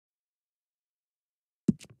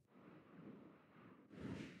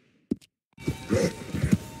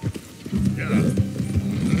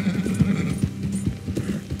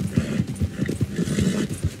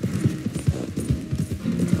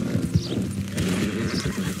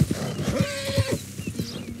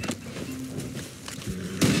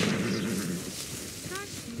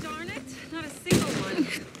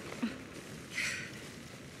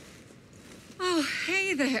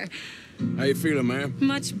there. How you feeling, ma'am?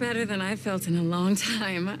 Much better than I've felt in a long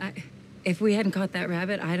time. If we hadn't caught that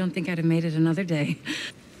rabbit, I don't think I'd have made it another day.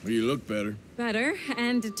 Well, you look better. Better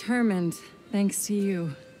and determined, thanks to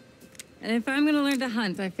you. And if I'm gonna learn to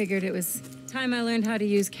hunt, I figured it was time I learned how to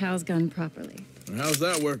use Cal's gun properly. And how's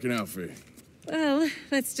that working out for you? Well,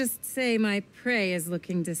 let's just say my prey is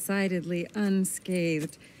looking decidedly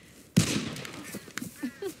unscathed.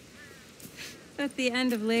 But the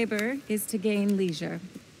end of labor is to gain leisure.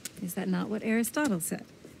 Is that not what Aristotle said?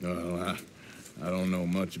 Well, I don't know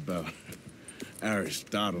much about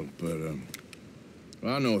Aristotle, but,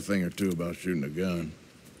 well, I know a thing or two about shooting a gun.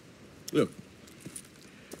 Look,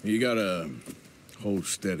 you gotta hold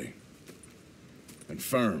steady and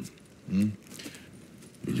firm,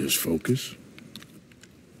 You just focus,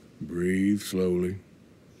 breathe slowly,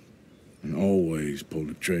 and always pull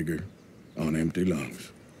the trigger on empty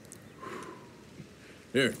lungs.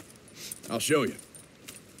 Here, I'll show you.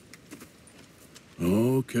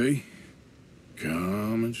 Okay.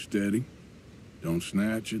 Calm and steady. Don't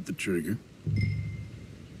snatch at the trigger.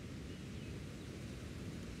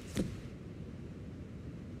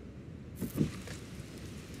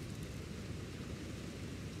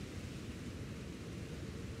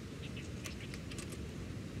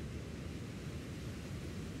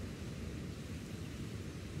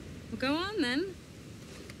 Well, go on then.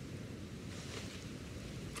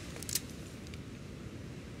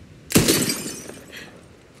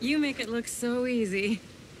 You make it look so easy.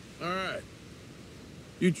 All right.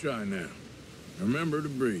 You try now. Remember to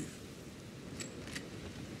breathe.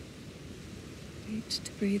 Wait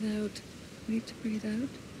to breathe out. Wait to breathe out.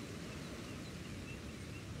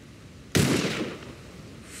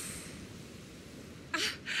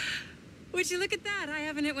 Would you look at that? I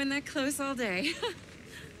haven't hit one that close all day.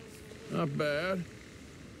 Not bad.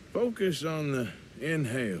 Focus on the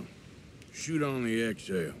inhale. Shoot on the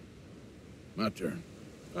exhale. My turn.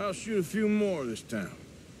 I'll shoot a few more this time.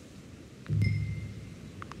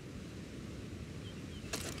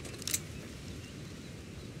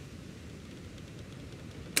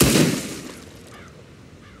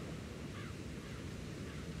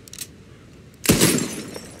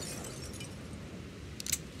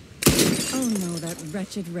 Oh no, that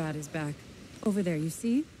wretched rat is back. Over there, you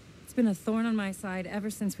see? It's been a thorn on my side ever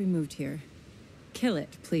since we moved here. Kill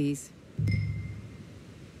it, please.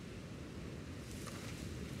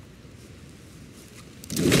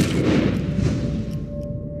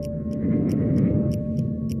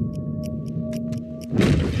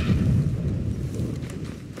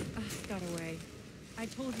 Got away. I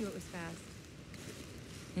told you it was fast.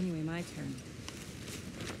 Anyway, my turn.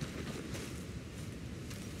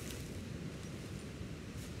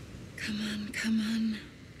 Come on, come on.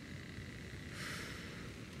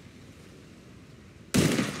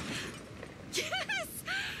 Yes!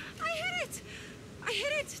 I hit it! I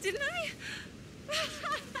hit it, didn't I?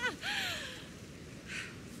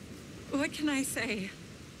 What can I say?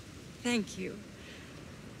 Thank you.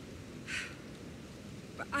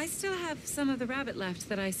 But I still have some of the rabbit left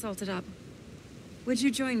that I salted up. Would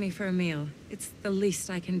you join me for a meal? It's the least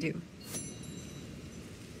I can do.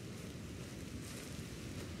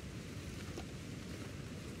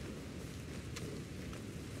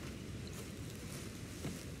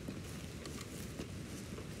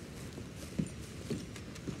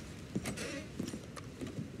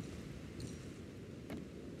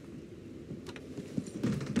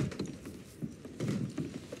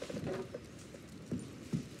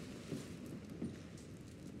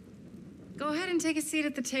 Go ahead and take a seat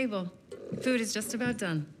at the table. Food is just about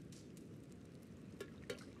done.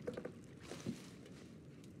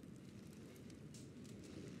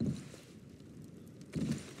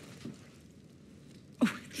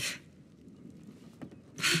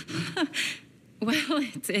 Well,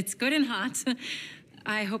 it's good and hot.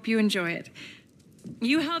 I hope you enjoy it.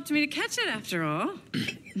 You helped me to catch it, after all.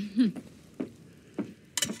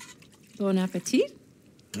 Bon appetit.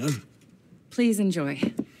 Huh? Please enjoy.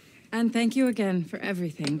 And thank you again for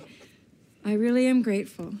everything. I really am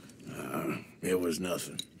grateful. It was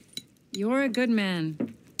nothing. You're a good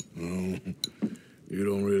man. Oh, you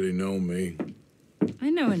don't really know me. I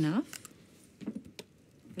know enough.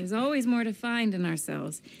 There's always more to find in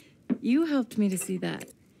ourselves. You helped me to see that.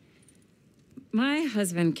 My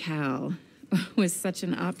husband, Cal, was such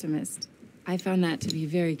an optimist. I found that to be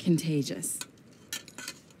very contagious.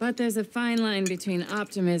 But there's a fine line between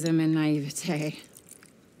optimism and naivete.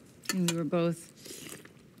 And we were both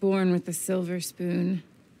born with a silver spoon.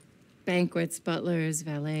 Banquets, butlers,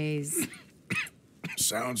 valets.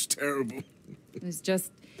 Sounds terrible. There's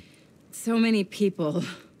just so many people,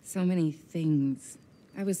 so many things.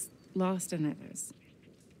 I was lost in others.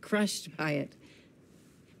 crushed by it.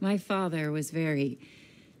 My father was very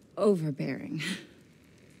overbearing.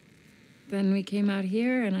 Then we came out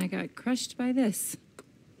here and I got crushed by this.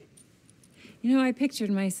 You know, I pictured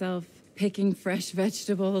myself picking fresh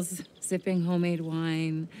vegetables, sipping homemade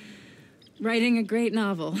wine, writing a great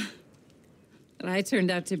novel. But I turned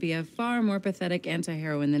out to be a far more pathetic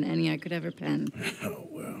anti-heroine than any I could ever pen. Oh,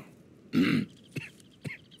 well.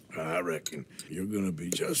 I reckon you're gonna be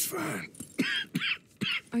just fine.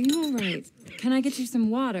 Are you all right? Can I get you some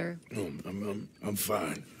water? No, I'm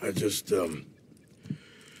fine. I just,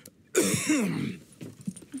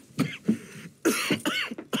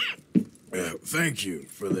 thank you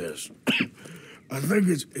for this. I think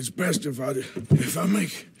it's best if I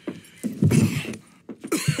make...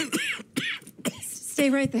 Stay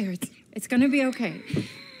right there. It's gonna be okay.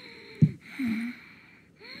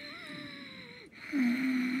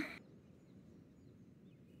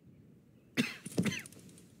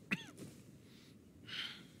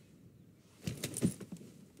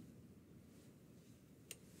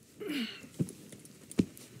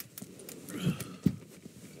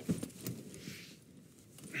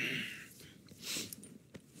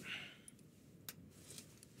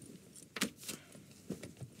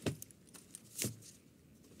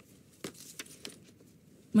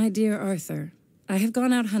 My dear Arthur, I have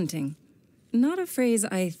gone out hunting. Not a phrase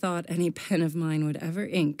I thought any pen of mine would ever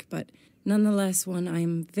ink, but nonetheless one I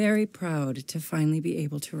am very proud to finally be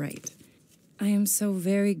able to write. I am so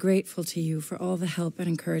very grateful to you for all the help and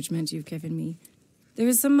encouragement you've given me. There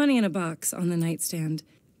is some money in a box on the nightstand.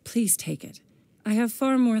 Please take it. I have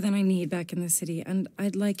far more than I need back in the city, and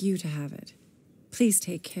I'd like you to have it. Please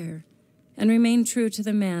take care, and remain true to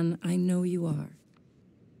the man I know you are.